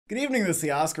Good evening, this is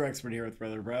the Oscar expert here with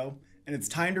Brother Bro, and it's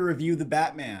time to review The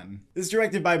Batman. This is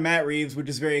directed by Matt Reeves, which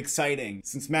is very exciting,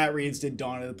 since Matt Reeves did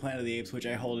Dawn of the Planet of the Apes, which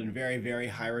I hold in very, very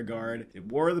high regard. Did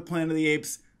War of the Planet of the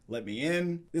Apes, let me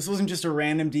in. This wasn't just a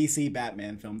random DC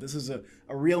Batman film. This was a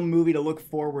real movie to look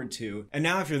forward to. And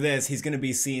now after this, he's going to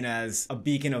be seen as a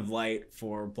beacon of light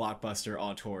for blockbuster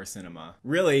auteur cinema.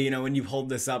 Really, when you hold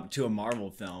this up to a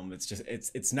Marvel film,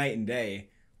 it's night and day.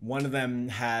 One of them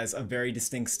has a very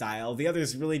distinct style. The other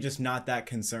is really just not that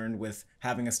concerned with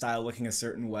having a style looking a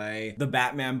certain way. The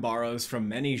Batman borrows from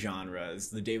many genres.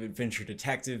 The David Fincher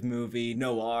detective movie,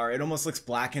 noir. It almost looks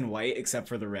black and white except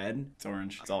for the red. It's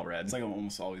orange. It's all red. It's like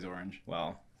almost always orange.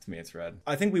 Well, to me it's red.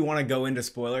 I think we want to go into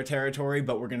spoiler territory,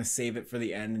 but we're going to save it for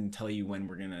the end and tell you when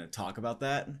we're going to talk about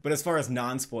that. But as far as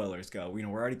non-spoilers go, we're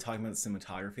already talking about the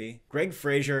cinematography. Greg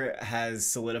Fraser has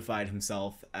solidified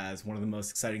himself as one of the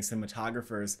most exciting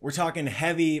cinematographers. We're talking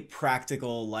heavy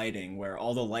practical lighting where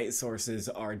all the light sources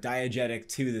are diegetic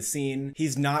to the scene.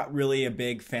 He's not really a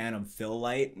big fan of fill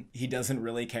light. He doesn't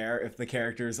really care if the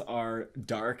characters are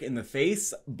dark in the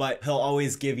face, but he'll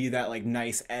always give you that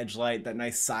nice edge light, that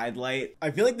nice side light. I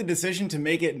feel like the decision to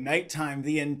make it nighttime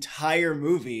the entire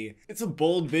movie, it's a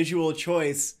bold visual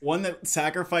choice, one that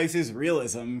sacrifices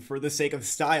realism for the sake of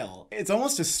style. It's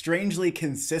almost a strangely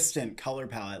consistent color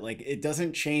palette, it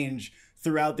doesn't change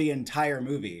throughout the entire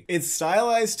movie. It's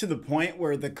stylized to the point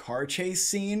where the car chase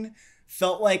scene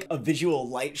felt like a visual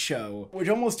light show, which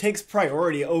almost takes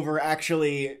priority over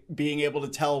actually being able to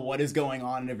tell what is going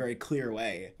on in a very clear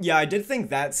way. Yeah, I did think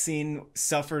that scene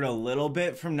suffered a little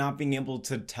bit from not being able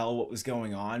to tell what was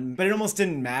going on, but it almost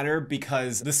didn't matter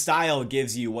because the style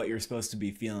gives you what you're supposed to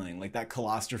be feeling. That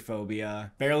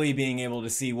claustrophobia, barely being able to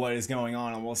see what is going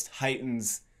on almost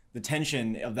heightens the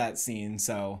tension of that scene,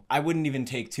 so I wouldn't even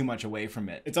take too much away from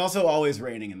it. It's also always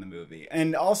raining in the movie.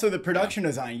 And also the production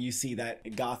design, you see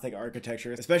that gothic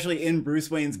architecture, especially in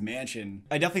Bruce Wayne's mansion.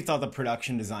 I definitely thought the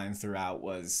production design throughout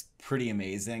was pretty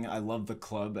amazing. I love the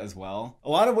club as well. A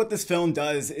lot of what this film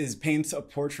does is paints a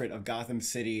portrait of Gotham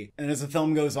City, and as the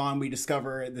film goes on, we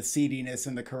discover the seediness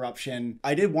and the corruption.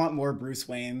 I did want more Bruce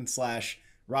Wayne /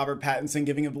 Robert Pattinson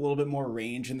giving him a little bit more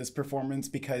range in this performance,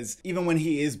 because even when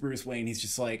he is Bruce Wayne, he's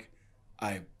just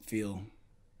I feel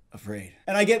afraid.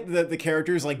 And I get that the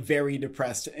character is very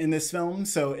depressed in this film,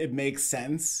 so it makes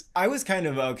sense. I was kind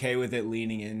of okay with it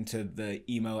leaning into the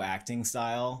emo acting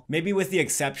style, maybe with the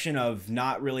exception of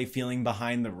not really feeling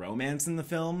behind the romance in the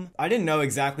film. I didn't know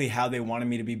exactly how they wanted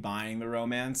me to be buying the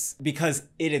romance because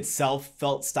it itself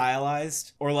felt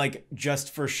stylized or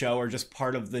just for show or just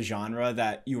part of the genre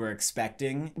that you were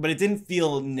expecting, but it didn't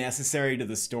feel necessary to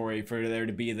the story for there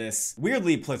to be this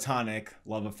weirdly platonic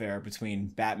love affair between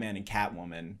Batman and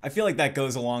Catwoman. I feel like that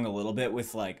goes along a little bit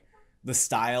with the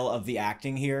style of the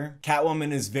acting here.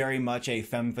 Catwoman is very much a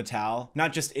femme fatale,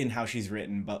 not just in how she's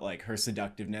written, but her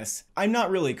seductiveness. I'm not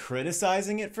really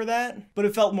criticizing it for that, but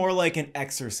it felt more like an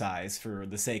exercise for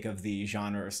the sake of the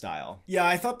genre or style. Yeah,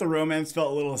 I thought the romance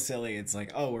felt a little silly. It's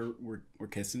oh, we're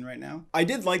kissing right now. I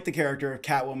did like the character of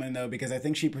Catwoman though, because I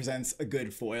think she presents a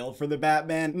good foil for the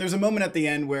Batman. And there's a moment at the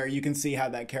end where you can see how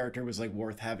that character was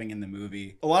worth having in the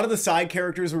movie. A lot of the side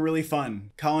characters were really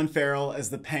fun. Colin Farrell as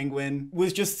the Penguin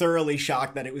was just thoroughly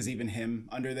shocked that it was even him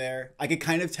under there. I could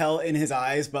kind of tell in his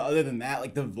eyes, but other than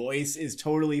that, the voice is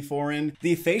totally foreign.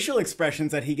 The facial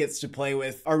expressions that he gets to play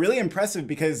with are really impressive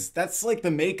because that's the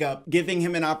makeup giving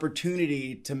him an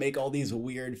opportunity to make all these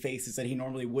weird faces that he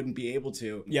normally wouldn't be able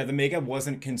to. Yeah, the makeup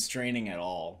wasn't constraining at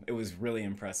all. It was really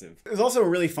impressive. It was also a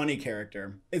really funny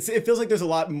character. It feels like there's a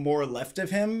lot more left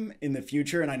of him in the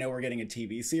future, and I know we're getting a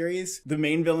TV series. The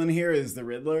main villain here is the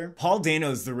Riddler. Paul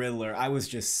Dano's the Riddler. I was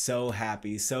just so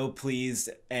happy, so pleased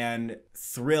and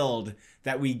thrilled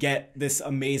that we get this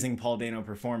amazing Paul Dano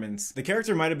performance. The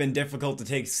character might have been difficult to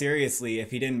take seriously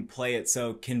if he didn't play it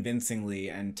so convincingly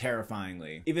and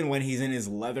terrifyingly. Even when he's in his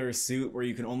leather suit where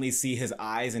you can only see his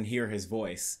eyes and hear his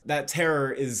voice, that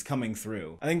terror is coming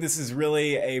through. I think this is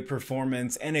really a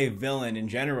performance and a villain in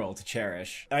general to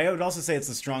cherish. I would also say it's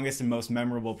the strongest and most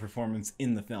memorable performance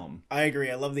in the film. I agree.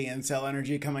 I love the incel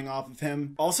energy coming off of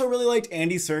him. Also really liked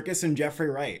Andy Serkis and Jeffrey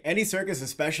Wright. Andy Serkis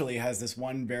especially has this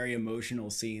one very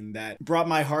emotional scene that brought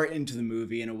my heart into the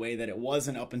movie in a way that it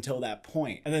wasn't up until that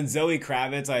point. And then Zoe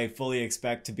Kravitz, I fully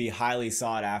expect to be highly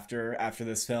sought after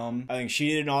this film. I think she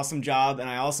did an awesome job, and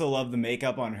I also love the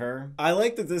makeup on her. I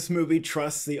like that this movie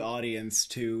trusts the audience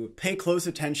to pay close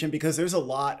attention because there's a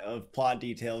lot of plot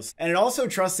details, and it also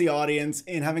trusts the audience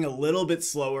in having a little bit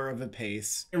slower of a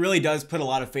pace. It really does put a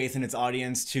lot of faith in its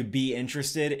audience to be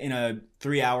interested in a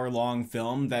 3-hour long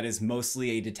film that is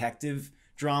mostly a detective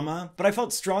drama, but I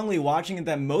felt strongly watching it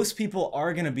that most people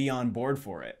are going to be on board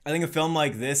for it. I think a film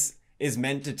like this is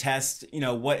meant to test, you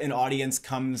know, what an audience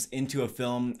comes into a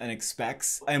film and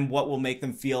expects and what will make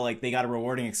them feel like they got a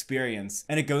rewarding experience.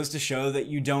 And it goes to show that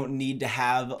you don't need to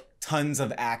have tons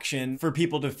of action for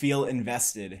people to feel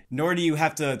invested, nor do you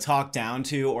have to talk down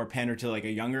to or pander to like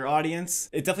a younger audience.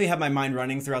 It definitely had my mind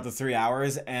running throughout the 3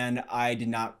 hours, and I did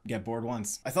not get bored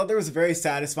once. I thought there was a very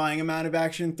satisfying amount of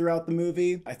action throughout the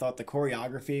movie. I thought the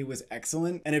choreography was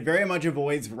excellent, and it very much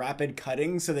avoids rapid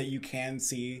cutting so that you can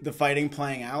see the fighting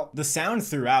playing out. The sound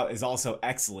throughout is also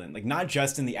excellent, like not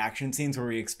just in the action scenes where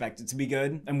we expect it to be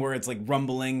good and where it's like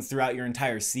rumbling throughout your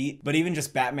entire seat, but even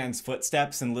just Batman's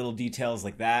footsteps and little details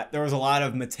like that. There was a lot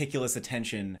of meticulous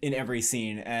attention in every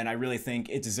scene, and I really think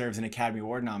it deserves an Academy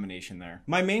Award nomination there.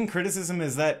 My main criticism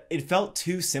is that it felt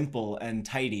too simple and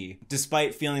tidy,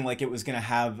 despite feeling like it was going to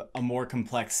have a more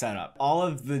complex setup. All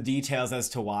of the details as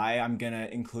to why I'm going to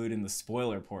include in the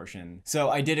spoiler portion. So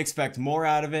I did expect more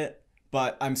out of it,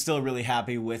 but I'm still really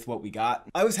happy with what we got.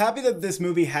 I was happy that this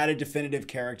movie had a definitive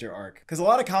character arc, because a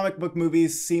lot of comic book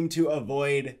movies seem to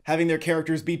avoid having their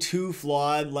characters be too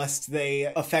flawed lest they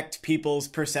affect people's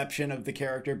perception of the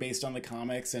character based on the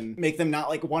comics and make them not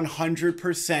like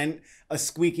 100% a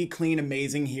squeaky clean,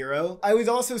 amazing hero. I would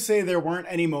also say there weren't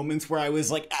any moments where I was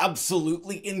like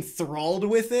absolutely enthralled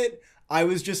with it. I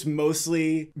was just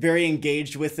mostly very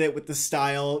engaged with it, with the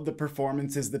style, the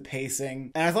performances, the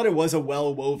pacing. And I thought it was a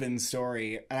well-woven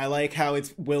story. And I like how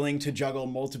it's willing to juggle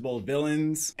multiple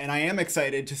villains. And I am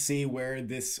excited to see where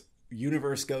this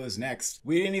universe goes next.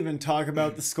 We didn't even talk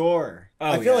about the score.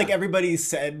 I feel like everybody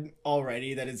said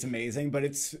already that it's amazing, but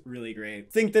it's really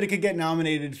great. Think that it could get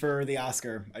nominated for the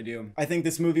Oscar. I do. I think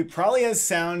this movie probably has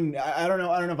sound, I don't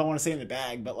know if I want to say in the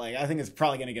bag, but like I think it's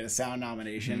probably going to get a sound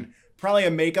nomination. Probably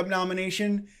a makeup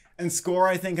nomination, and score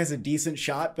I think has a decent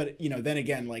shot, but you know, then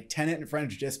again, like Tenet and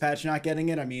French Dispatch not getting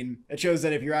it, I mean, it shows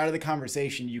that if you're out of the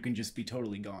conversation, you can just be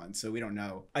totally gone, so we don't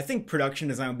know. I think production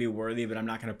design would be worthy, but I'm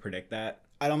not going to predict that.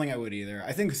 I don't think I would either.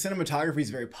 I think cinematography is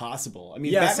very possible. I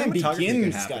mean, yeah, Batman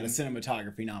Begins got a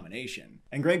cinematography nomination,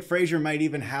 and Greg Fraser might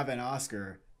even have an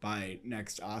Oscar by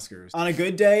next Oscars. On a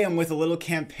good day, and with a little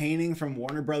campaigning from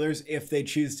Warner Brothers, if they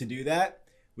choose to do that,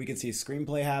 we could see a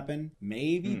screenplay happen.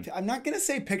 Maybe. I'm not going to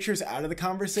say pictures out of the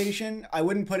conversation. I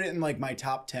wouldn't put it in like my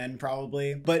top 10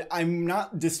 probably, but I'm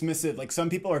not dismissive. Like some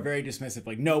people are very dismissive.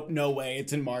 Like, nope, no way.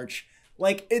 It's in March.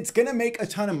 Like it's going to make a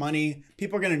ton of money.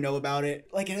 People are going to know about it.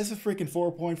 Like it has a freaking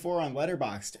 4.4 on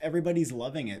LETTERBOXD. Everybody's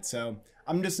loving it. So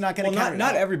I'm just not going to count it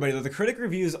out. Not everybody though. The critic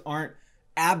reviews aren't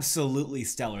absolutely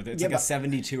stellar. It's like a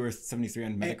 72 or 73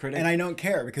 on Metacritic. And I don't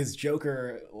care because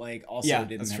Joker like also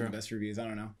didn't have the best reviews. I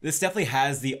don't know. This definitely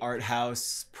has the art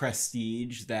house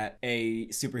prestige that a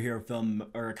superhero film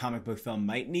or a comic book film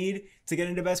might need to get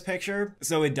into Best Picture.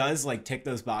 So it does like tick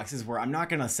those boxes where I'm not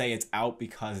going to say it's out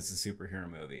because it's a superhero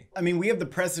movie. I mean, we have the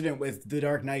precedent with The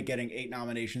Dark Knight getting 8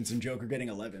 nominations and Joker getting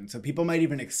 11. So people might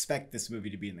even expect this movie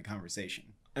to be in the conversation.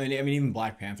 I mean, even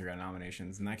Black Panther got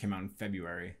nominations, and that came out in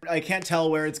February. I can't tell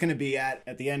where it's going to be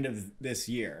at the end of this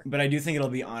year. But I do think it'll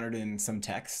be honored in some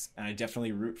texts, and I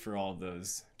definitely root for all of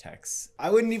those texts. I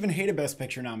wouldn't even hate a Best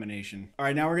Picture nomination. All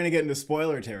right, now we're going to get into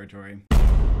spoiler territory.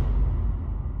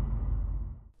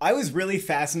 I was really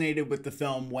fascinated with the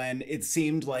film when it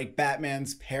seemed like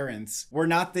Batman's parents were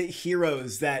not the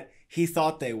heroes that he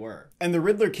thought they were. And the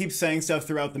Riddler keeps saying stuff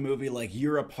throughout the movie like,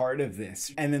 you're a part of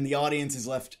this. And then the audience is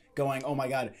left going, oh my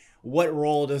God, what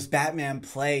role does Batman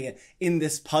play in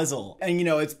this puzzle? And you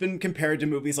know, it's been compared to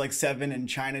movies like Seven and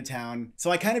Chinatown.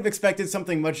 So I kind of expected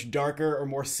something much darker or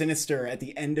more sinister at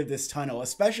the end of this tunnel,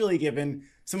 especially given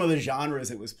some of the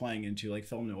genres it was playing into, like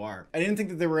film noir. I didn't think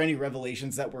that there were any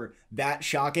revelations that were that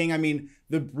shocking. I mean,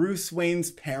 the Bruce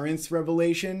Wayne's parents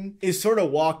revelation is sort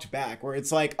of walked back, where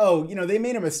it's like, oh, you know, they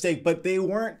made a mistake, but they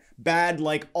weren't bad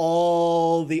like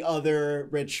all the other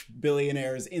rich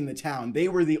billionaires in the town. They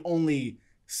were the only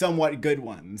somewhat good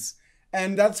ones.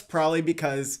 And that's probably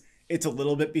because it's a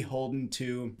little bit beholden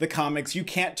to the comics. You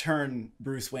can't turn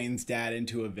Bruce Wayne's dad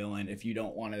into a villain if you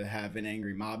don't want to have an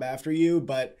angry mob after you,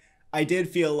 but I did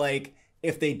feel like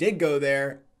if they did go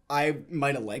there, I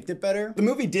might have liked it better. The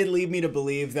movie did lead me to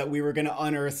believe that we were going to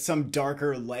unearth some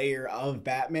darker layer of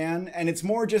Batman, and it's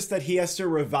more just that he has to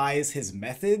revise his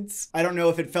methods. I don't know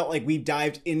if it felt like we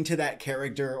dived into that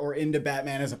character or into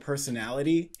Batman as a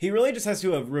personality. He really just has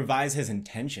to revise his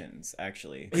intentions,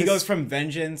 actually. He goes from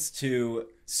vengeance to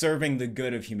serving the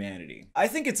good of humanity. I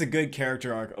think it's a good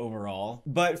character arc overall,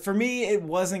 but for me, it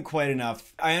wasn't quite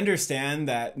enough. I understand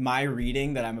that my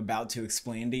reading that I'm about to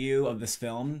explain to you of this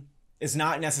film is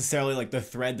not necessarily like the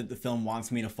thread that the film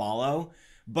wants me to follow,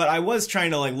 But I was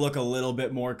trying to like look a little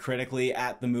bit more critically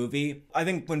at the movie. I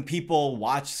think when people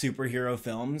watch superhero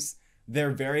films,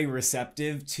 they're very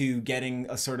receptive to getting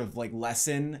a sort of like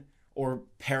lesson or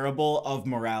parable of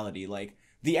morality. Like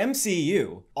the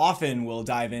MCU often will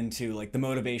dive into like the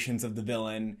motivations of the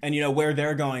villain and, you know, where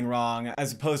they're going wrong,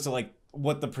 as opposed to like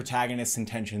what the protagonist's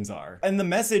intentions are. And the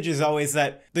message is always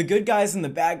that the good guys and the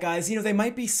bad guys, you know, they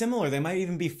might be similar, they might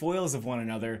even be foils of one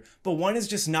another, but one is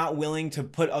just not willing to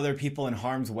put other people in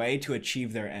harm's way to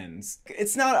achieve their ends.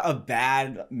 It's not a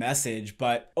bad message,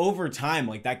 but over time,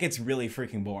 like, that gets really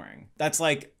freaking boring. That's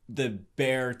like the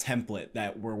bare template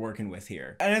that we're working with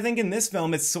here. And I think in this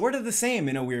film, it's sort of the same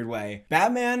in a weird way.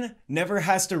 Batman never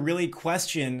has to really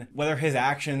question whether his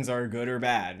actions are good or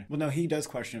bad. Well, no, he does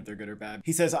question if they're good or bad.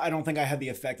 He says, I don't think I had the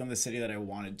effect on the city that I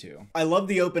wanted to. I love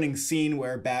the opening scene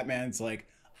where Batman's like,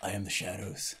 I am the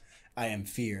shadows. I am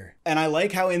fear. And I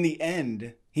like how in the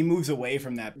end, he moves away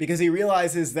from that because he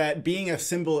realizes that being a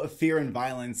symbol of fear and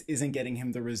violence isn't getting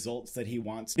him the results that he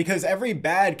wants. Because every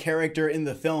bad character in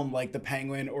the film, like the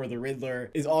Penguin or the Riddler,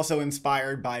 is also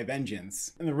inspired by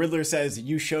vengeance. And the Riddler says,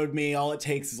 you showed me all it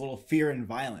takes is a little fear and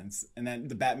violence. And then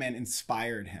the Batman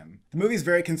inspired him. The movie's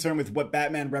very concerned with what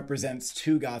Batman represents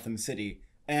to Gotham City.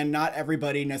 And not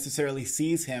everybody necessarily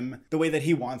sees him the way that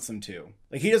he wants them to.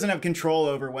 Like, he doesn't have control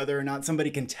over whether or not somebody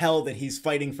can tell that he's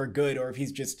fighting for good or if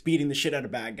he's just beating the shit out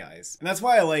of bad guys. And that's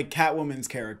why I like Catwoman's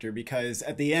character, because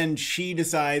at the end, she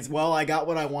decides, well, I got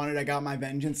what I wanted, I got my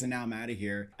vengeance, and now I'm out of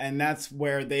here. And that's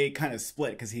where they kind of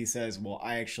split, because he says, well,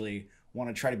 I actually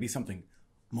want to try to be something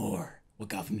more. What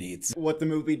Gotham needs. What the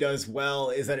movie does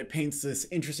well is that it paints this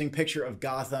interesting picture of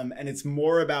Gotham, and it's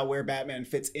more about where Batman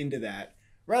fits into that,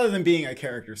 rather than being a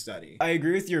character study. I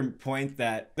agree with your point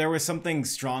that there was something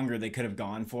stronger they could have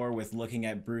gone for with looking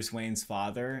at Bruce Wayne's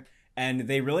father, and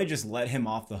they really just let him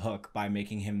off the hook by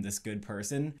making him this good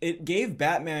person. It gave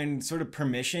Batman sort of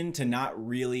permission to not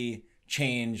really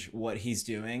change what he's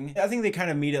doing. I think they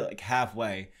kind of meet it like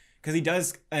halfway, because he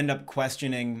does end up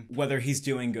questioning whether he's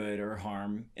doing good or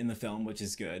harm in the film, which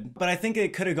is good. But I think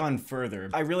it could have gone further.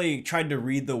 I really tried to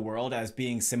read the world as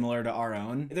being similar to our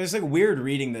own. There's like weird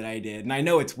reading that I did, and I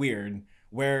know it's weird,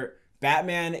 where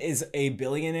Batman is a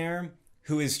billionaire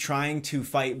who is trying to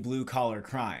fight blue-collar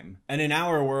crime. And in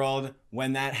our world,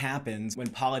 when that happens, when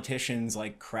politicians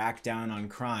like crack down on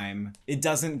crime, it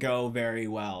doesn't go very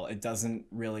well. It doesn't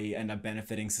really end up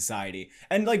benefiting society.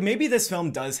 And like maybe this film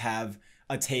does have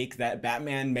a take that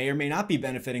Batman may or may not be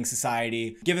benefiting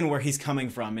society, given where he's coming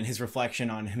from and his reflection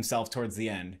on himself towards the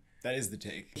end. That is the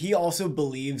take. He also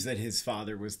believes that his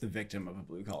father was the victim of a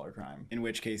blue-collar crime, in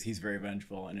which case he's very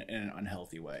vengeful in an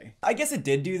unhealthy way. I guess it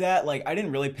did do that. Like, I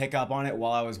didn't really pick up on it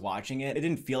while I was watching it. It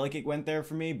didn't feel like it went there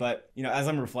for me, but, you know, as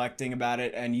I'm reflecting about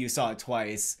it, and you saw it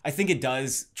twice, I think it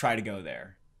does try to go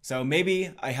there. So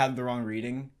maybe I had the wrong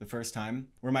reading the first time,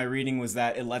 where my reading was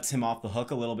that it lets him off the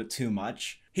hook a little bit too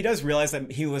much. He does realize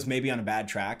that he was maybe on a bad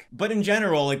track. But in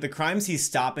general, like, the crimes he's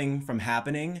stopping from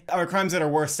happening are crimes that are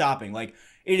worth stopping. Like,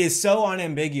 it is so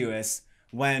unambiguous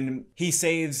when he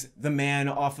saves the man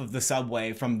off of the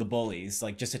subway from the bullies,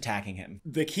 like, just attacking him.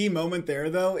 The key moment there,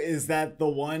 though, is that the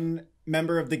one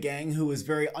member of the gang who was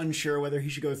very unsure whether he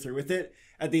should go through with it,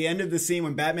 at the end of the scene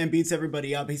when Batman beats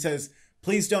everybody up, he says,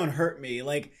 please don't hurt me.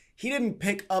 Like, he didn't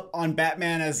pick up on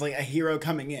Batman as like a hero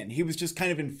coming in. He was just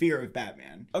kind of in fear of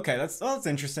Batman. Okay, that's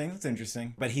interesting. That's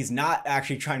interesting. But he's not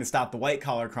actually trying to stop the white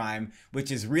collar crime,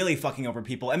 which is really fucking over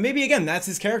people. And maybe again, that's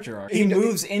his character arc. He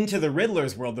moves into the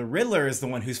Riddler's world. The Riddler is the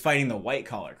one who's fighting the white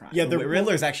collar crime. Yeah, the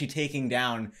Riddler's actually taking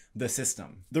down the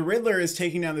system. The Riddler is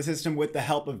taking down the system with the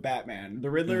help of Batman.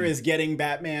 The Riddler is getting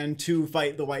Batman to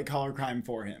fight the white collar crime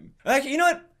for him. Actually, you know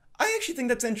what? I actually think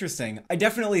that's interesting. I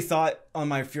definitely thought on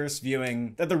my first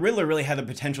viewing that the Riddler really had the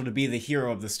potential to be the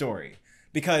hero of the story.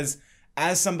 Because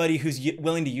as somebody who's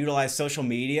willing to utilize social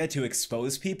media to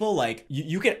expose people, like,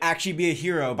 you could actually be a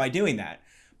hero by doing that.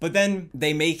 But then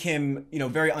they make him, you know,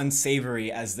 very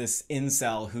unsavory as this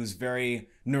incel who's very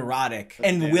neurotic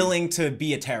and willing to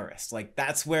be a terrorist. Like,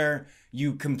 that's where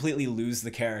you completely lose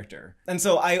the character. And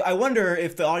so I wonder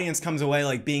if the audience comes away,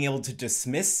 like, being able to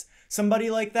dismiss somebody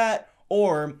like that,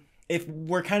 or if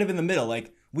we're kind of in the middle,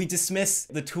 like, we dismiss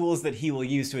the tools that he will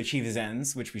use to achieve his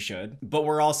ends, which we should, but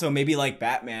we're also maybe like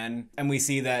Batman, and we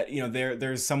see that, you know,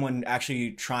 there's someone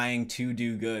actually trying to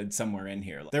do good somewhere in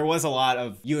here. There was a lot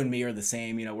of you and me are the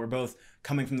same, you know, we're both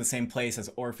coming from the same place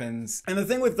as orphans. And the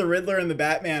thing with the Riddler and the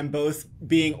Batman both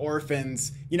being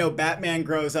orphans, you know, Batman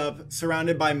grows up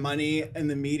surrounded by money and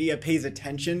the media pays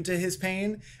attention to his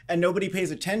pain and nobody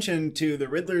pays attention to the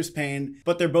Riddler's pain,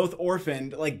 but they're both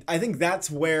orphaned. Like, I think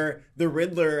that's where the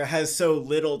Riddler has so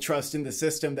little little trust in the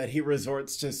system that he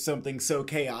resorts to something so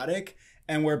chaotic,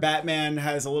 and where Batman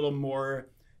has a little more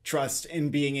trust in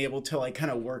being able to like kind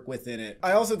of work within it.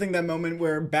 I also think that moment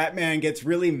where Batman gets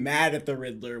really mad at the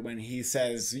Riddler when he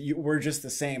says, we're just the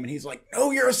same, and he's like,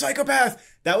 no, you're a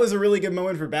psychopath. That was a really good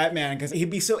moment for Batman, because he'd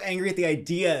be so angry at the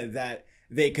idea that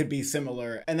they could be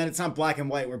similar, and then it's not black and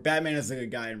white where Batman is the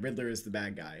good guy and Riddler is the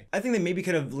bad guy. I think they maybe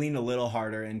could have leaned a little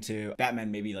harder into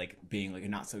Batman maybe like being like a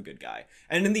not so good guy.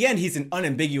 And in the end, he's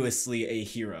unambiguously a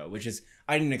hero, which is,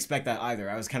 I didn't expect that either.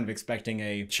 I was kind of expecting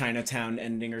a Chinatown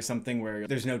ending or something where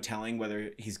there's no telling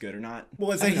whether he's good or not.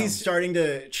 Well, it's like he's starting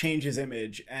to change his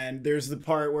image, and there's the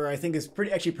part where I think is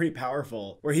actually pretty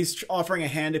powerful, where he's offering a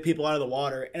hand to people out of the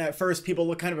water, and at first people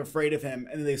look kind of afraid of him,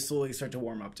 and then they slowly start to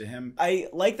warm up to him. I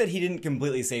like that he didn't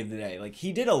completely save the day. Like,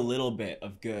 he did a little bit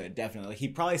of good, definitely. Like, he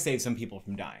probably saved some people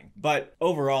from dying. But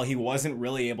overall, he wasn't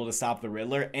really able to stop the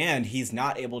Riddler, and he's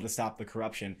not able to stop the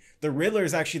corruption. The Riddler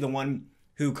is actually the one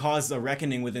who caused a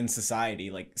reckoning within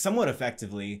society, like somewhat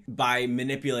effectively, by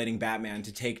manipulating Batman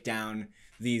to take down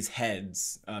these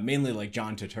heads, mainly like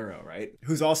John Turturro, right?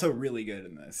 Who's also really good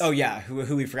in this. Oh yeah,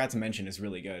 who we forgot to mention is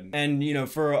really good. And, you know,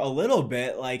 for a little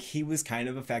bit, like, he was kind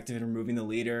of effective in removing the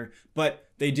leader, but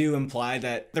they do imply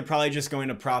that they're probably just going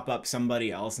to prop up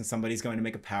somebody else and somebody's going to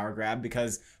make a power grab,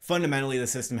 because fundamentally the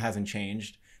system hasn't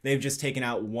changed. They've just taken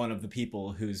out one of the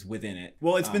people who's within it.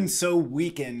 Well, it's been so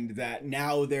weakened that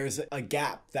now there's a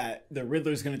gap that the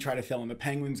Riddler's going to try to fill and the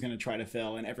Penguin's going to try to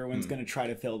fill, and everyone's going to try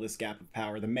to fill this gap of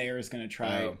power. The mayor's going to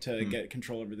try to get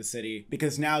control over the city,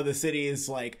 because now the city is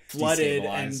like flooded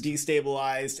and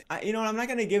destabilized. You know what? I'm not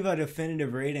going to give a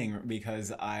definitive rating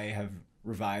because I have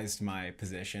revised my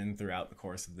position throughout the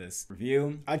course of this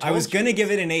review. I was going to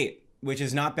give it an 8, which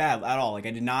is not bad at all. Like,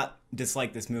 I did not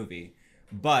dislike this movie.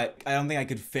 But I don't think I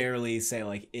could fairly say,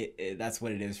 like, that's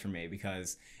what it is for me,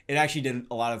 because it actually did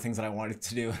a lot of things that I wanted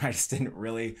to do, and I just didn't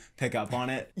really pick up on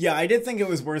it. Yeah, I did think it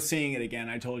was worth seeing it again.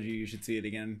 I told you should see it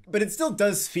again. But it still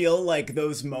does feel like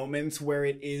those moments where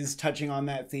it is touching on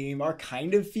that theme are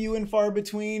kind of few and far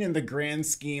between in the grand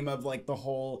scheme of, like, the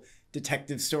whole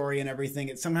detective story and everything.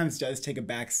 It sometimes does take a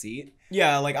back seat.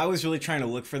 Yeah, like, I was really trying to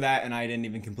look for that, and I didn't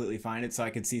even completely find it, so I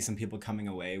could see some people coming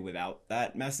away without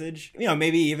that message. You know,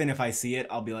 maybe even if I see it,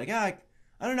 I'll be like, I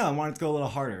don't know, I want it to go a little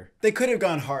harder. They could have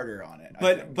gone harder on it.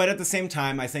 But at the same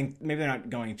time, I think maybe they're not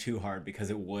going too hard, because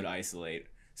it would isolate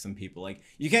some people. Like,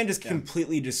 you can't just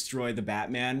completely destroy the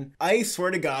Batman. I swear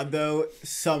to God, though,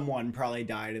 someone probably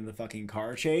died in the fucking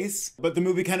car chase. But the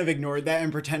movie kind of ignored that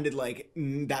and pretended like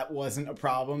that wasn't a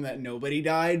problem, that nobody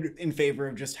died, in favor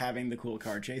of just having the cool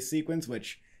car chase sequence,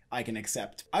 which I can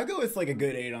accept. I'll go with like a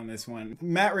good 8 on this one.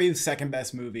 Matt Reeves' second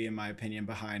best movie, in my opinion,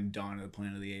 behind Dawn of the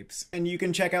Planet of the Apes. And you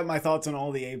can check out my thoughts on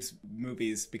all the Apes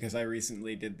movies, because I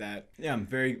recently did that. Yeah,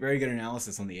 very, very good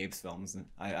analysis on the Apes films,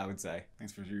 I would say.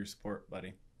 Thanks for your support,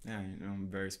 buddy. Yeah, you know, I'm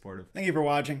very supportive. Thank you for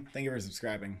watching. Thank you for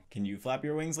subscribing. Can you flap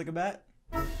your wings like a bat?